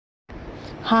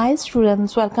Hi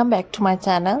students, welcome back to my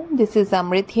channel. This is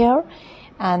Amrit here,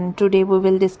 and today we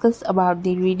will discuss about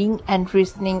the reading and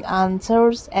listening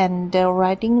answers and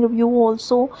writing review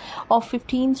also of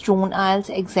 15th June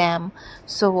IELTS exam.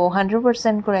 So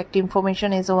 100% correct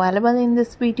information is available in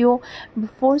this video.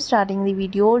 Before starting the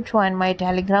video, join my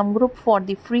Telegram group for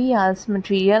the free IELTS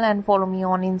material and follow me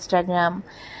on Instagram.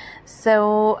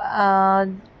 So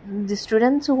the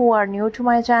students who are new to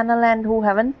my channel and who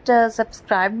haven't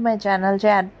subscribed my channel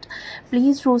yet,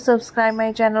 please do subscribe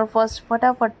my channel first.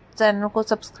 फटाफट channel को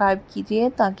subscribe कीजिए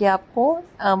ताकि आपको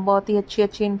बहुत ही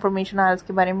अच्छी information आइल्स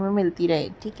के बारे में मिलती रहे,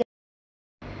 ठीक है.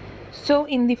 So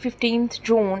in the 15th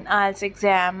June IELTS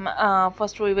exam,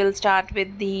 first we will start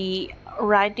with the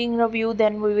writing review,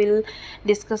 then we will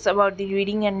discuss about the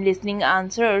reading and listening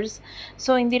answers.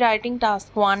 So in the writing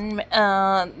task 1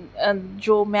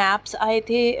 जो maps आए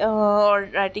थे और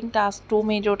writing task 2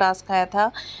 में जो task आया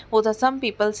था वो था some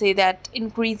people say that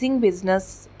increasing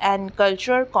business and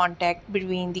cultural contact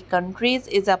between the countries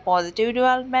is a positive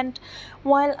development,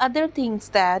 while other thinks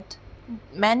that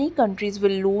many countries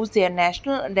will lose their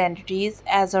national identities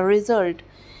as a result.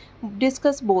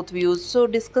 Discuss both views. So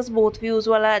discuss both views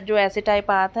वाला जो ऐसे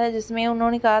type आया था जिसमें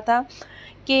उन्होंने कहा था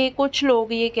कि कुछ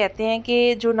लोग ये कहते हैं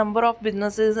कि जो नंबर ऑफ़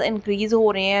बिजनेसेस इंक्रीज़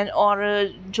हो रहे हैं और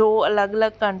जो अलग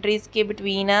अलग कंट्रीज़ के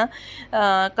बिटवीन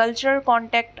कल्चरल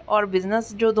कांटेक्ट और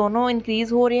बिज़नेस जो दोनों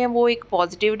इंक्रीज़ हो रहे हैं वो एक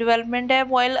पॉजिटिव डेवलपमेंट है.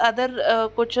 वाइल अदर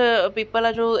कुछ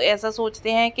पीपल जो ऐसा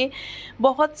सोचते हैं कि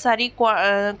बहुत सारी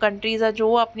कंट्रीज़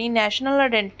जो अपनी नेशनल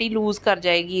आइडेंटिटी लूज़ कर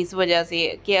जाएगी इस वजह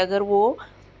से कि अगर वो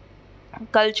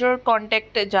कल्चर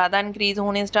कांटेक्ट ज़्यादा इंक्रीज़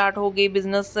होने स्टार्ट हो गए,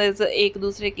 बिजनेसेस एक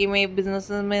दूसरे के में बिजनेस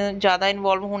में ज़्यादा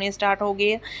इन्वॉल्व होने स्टार्ट हो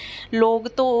गए लोग,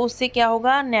 तो उससे क्या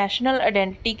होगा, नेशनल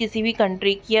आइडेंटिटी किसी भी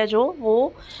कंट्री की है जो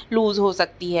वो लूज़ हो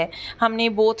सकती है. हमने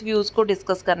बोथ व्यूज़ को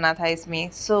डिस्कस करना था इसमें.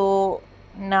 So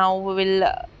now we will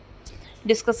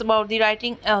discuss about the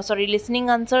writing listening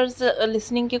answers.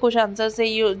 Listening के कुछ आंसर्स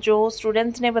है जो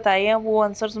स्टूडेंट्स ने बताए हैं वो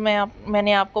आंसर्स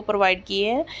मैंने आपको प्रोवाइड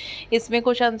किए हैं. इसमें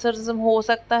कुछ आंसर्स हो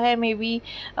सकता है मे बी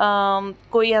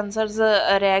कोई आंसर्स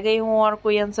रह गए हों और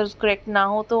कोई आंसर्स करेक्ट ना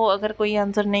हो, तो अगर कोई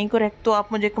आंसर नहीं करेक्ट तो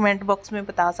आप मुझे कमेंट बॉक्स में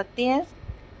बता सकते हैं.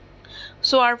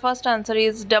 So our first answer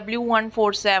is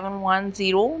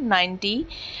W147190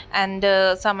 and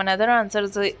some another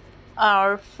answers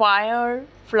are fire,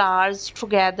 flowers,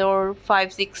 together,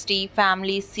 560,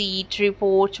 family, seat,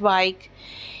 report, bike,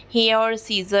 hair,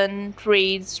 season,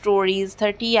 trade, stories,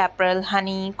 30 April,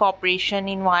 honey, cooperation,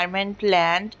 environment,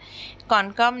 land,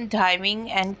 concom,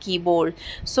 diving and keyboard.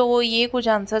 So ये कुछ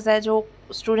answers है जो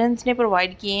students ने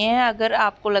provide किए हैं. अगर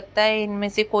आपको लगता है इनमें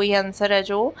से कोई आंसर है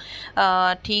जो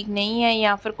ठीक नहीं है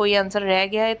या फिर कोई आंसर रह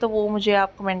गया है तो वो मुझे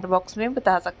आप कमेंट बॉक्स में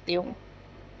बता सकते हो.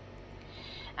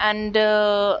 एंड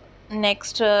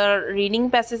नेक्स्ट रीडिंग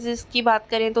पैसेजेस की बात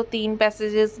करें तो 3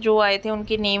 पैसेजेस जो आए थे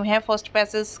उनके नेम है. फर्स्ट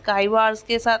पैसेज स्काई वार्स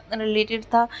के साथ रिलेटेड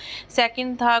था,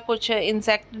 सेकंड था कुछ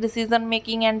insect decision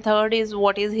making and third is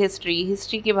what is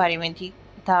history के बारे में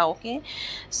था. ओके.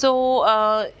 सो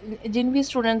जिन भी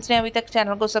स्टूडेंट्स ने अभी तक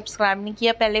चैनल को सब्सक्राइब नहीं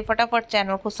किया पहले फटाफट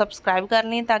चैनल को सब्सक्राइब कर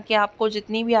लें ताकि आपको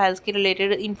जितनी भी आइल्स के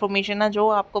रिलेटेड इन्फॉर्मेशन है जो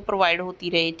आपको प्रोवाइड होती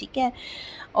रहे, ठीक है.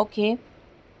 ओके.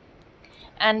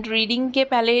 एंड रीडिंग के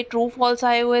पहले ट्रू फॉल्स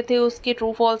आए हुए थे. उसके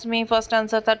ट्रू फॉल्स में फर्स्ट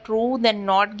आंसर था true, then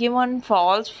not given,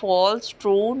 false, false,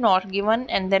 true, not given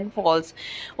and then false.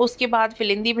 उसके बाद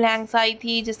फिल इन दी ब्लैंक्स आई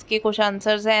थी जिसके कुछ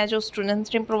आंसर्स हैं जो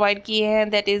स्टूडेंट्स ने प्रोवाइड किए हैं.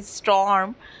 That is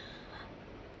storm,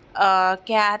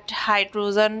 cat,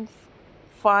 hydrogen,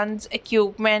 funds,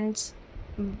 equipments,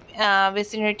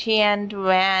 vicinity and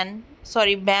ban.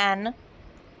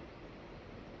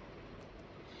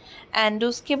 And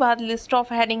उसके बाद लिस्ट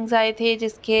ऑफ हेडिंग्स आए थे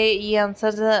जिसके ये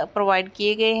आंसर्स प्रोवाइड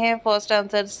किए गए हैं. First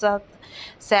answer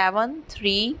 7,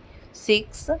 3,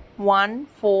 6, 1,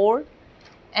 4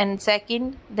 and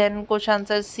second. Then कुछ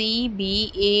आंसर C, B,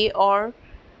 A और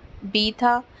B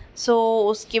था. सो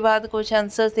उसके बाद कुछ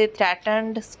आंसर थे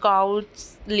थ्रेटन्ड,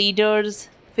 स्काउट्स, लीडर्स.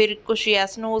 फिर कुछ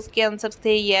येस नो उसके आंसर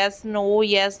थे येस नो,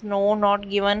 नॉट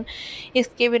गिवन.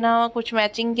 इसके बिना कुछ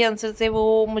मैचिंग के आंसर थे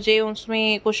वो मुझे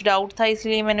उसमें कुछ डाउट था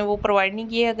इसलिए मैंने वो प्रोवाइड नहीं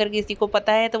किए. अगर किसी को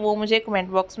पता है तो वो मुझे कमेंट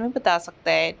बॉक्स में बता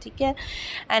सकता है, ठीक है.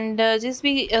 एंड जिस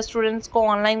भी स्टूडेंट्स को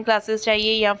ऑनलाइन क्लासेस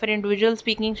चाहिए या फिर इंडिविजुअल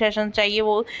स्पीकिंग सेशन चाहिए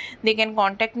वो they can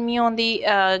contact me on the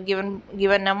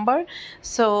given number.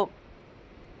 So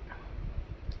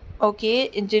okay.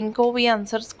 जिनको भी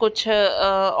आंसर्स कुछ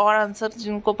और आंसर्स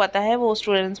जिनको पता है वो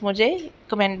स्टूडेंट्स मुझे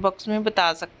कमेंट बॉक्स में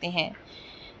बता सकते हैं.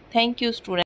 Thank you student.